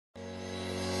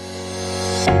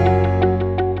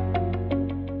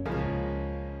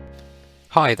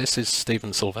Hi, this is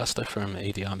Stephen Sylvester from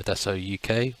EDRMedeso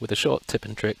UK with a short tip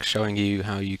and trick showing you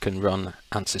how you can run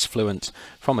Ansys Fluent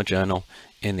from a journal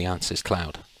in the Ansys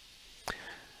Cloud.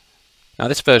 Now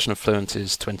this version of Fluent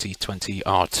is 2020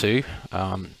 R2.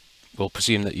 We'll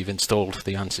presume that you've installed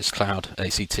the Ansys Cloud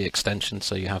ACT extension,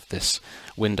 so you have this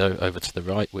window over to the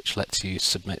right which lets you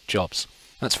submit jobs.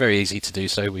 That's very easy to do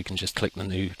so. We can just click the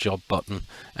new job button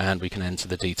and we can enter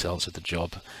the details of the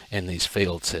job in these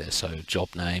fields here. So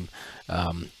job name,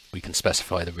 we can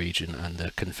specify the region and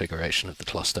the configuration of the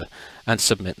cluster and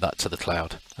submit that to the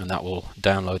cloud, and that will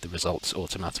download the results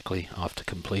automatically after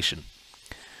completion.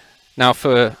 Now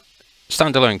for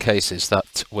standalone cases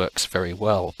that works very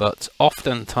well, but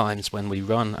oftentimes when we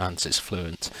run Ansys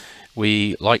Fluent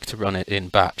we like to run it in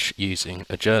batch using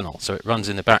a journal. So it runs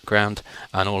in the background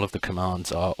and all of the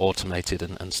commands are automated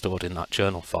and stored in that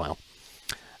journal file.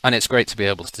 And it's great to be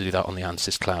able to do that on the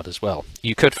Ansys Cloud as well.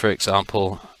 You could, for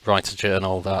example, write a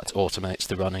journal that automates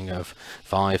the running of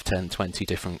 5, 10, 20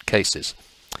 different cases.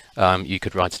 You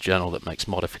could write a journal that makes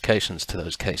modifications to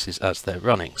those cases as they're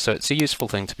running. So it's a useful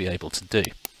thing to be able to do.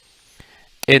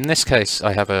 In this case,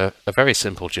 I have a very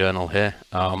simple journal here.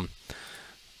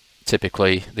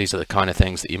 Typically, these are the kind of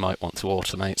things that you might want to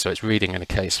automate. So it's reading in a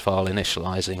case file,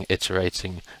 initializing,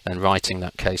 iterating, and writing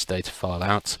that case data file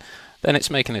out. Then it's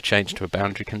making a change to a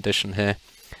boundary condition here.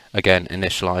 Again,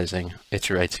 initializing,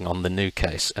 iterating on the new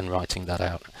case, and writing that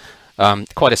out.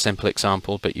 Quite a simple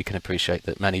example, but you can appreciate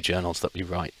that many journals that we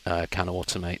write can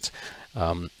automate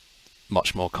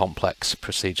much more complex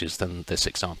procedures than this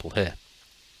example here.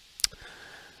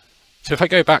 So if I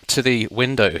go back to the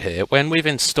window here, when we've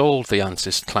installed the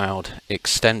Ansys Cloud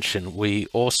extension, we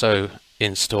also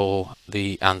install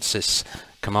the Ansys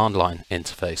command line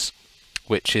interface,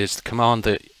 which is the command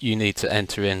that you need to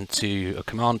enter into a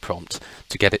command prompt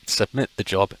to get it to submit the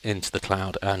job into the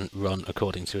cloud and run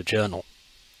according to a journal.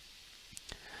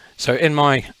 So in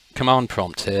my command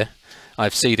prompt here,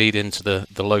 I've CD'd into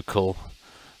the local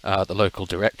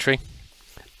directory,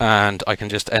 and I can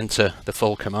just enter the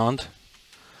full command.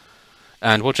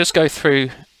 And we'll just go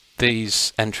through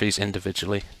these entries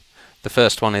individually. The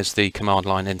first one is the command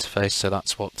line interface, so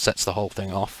that's what sets the whole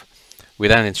thing off. We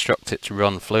then instruct it to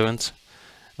run Fluent.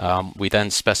 We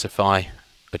then specify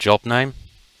a job name.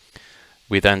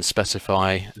 We then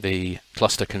specify the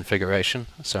cluster configuration.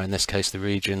 So in this case, the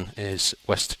region is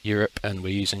West Europe, and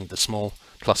we're using the small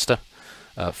cluster,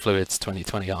 Fluids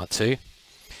 2020 R2.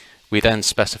 We then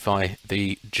specify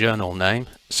the journal name.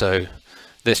 So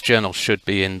this journal should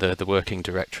be in the working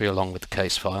directory along with the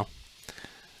case file.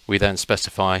 We then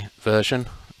specify version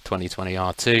 2020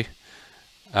 R2.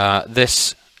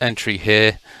 This entry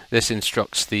here, this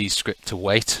instructs the script to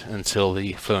wait until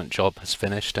the Fluent job has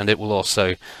finished, and it will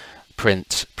also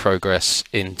print progress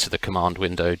into the command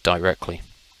window directly.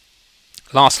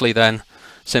 Lastly then,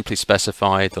 simply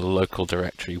specify the local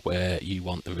directory where you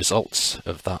want the results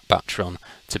of that batch run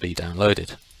to be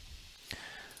downloaded.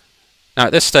 Now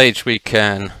at this stage we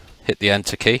can hit the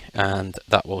enter key, and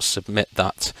that will submit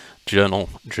that journal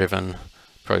driven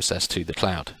process to the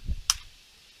cloud.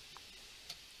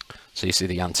 So you see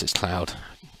the Ansys Cloud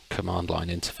command line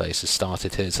interface has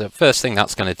started here. So the first thing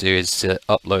that's going to do is to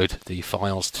upload the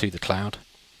files to the cloud.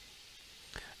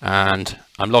 And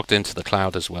I'm logged into the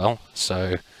cloud as well,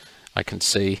 so I can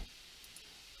see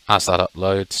as that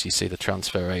uploads, you see the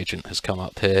transfer agent has come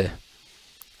up here,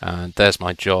 and there's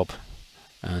my job,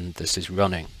 and this is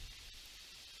running.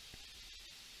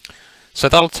 So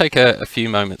that'll take a few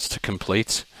moments to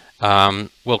complete.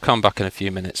 We'll come back in a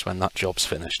few minutes when that job's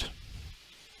finished.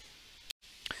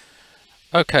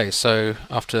 Okay, so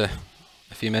after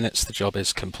a few minutes the job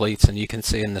is complete, and you can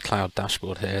see in the cloud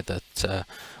dashboard here that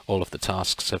all of the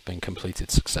tasks have been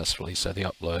completed successfully. So the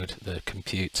upload, the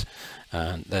compute,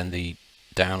 and then the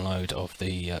download of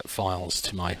the files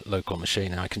to my local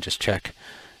machine. And I can just check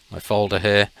my folder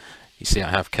here. You see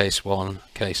I have case 1,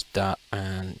 case DAT,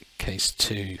 and case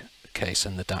 2 case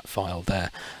and the DAT file there.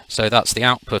 So that's the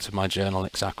output of my journal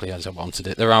exactly as I wanted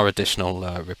it. There are additional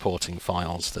reporting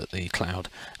files that the cloud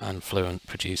and Fluent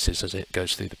produces as it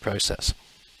goes through the process.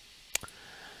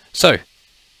 So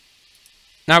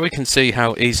now we can see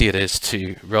how easy it is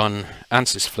to run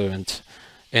Ansys Fluent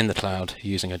in the cloud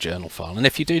using a journal file. And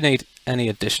if you do need any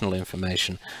additional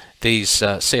information, these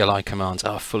CLI commands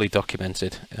are fully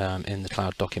documented in the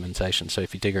cloud documentation. So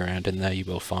if you dig around in there, you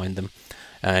will find them,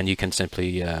 and you can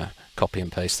simply copy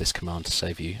and paste this command to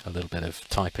save you a little bit of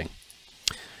typing.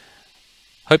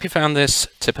 Hope you found this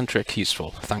tip and trick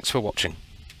useful. Thanks for watching.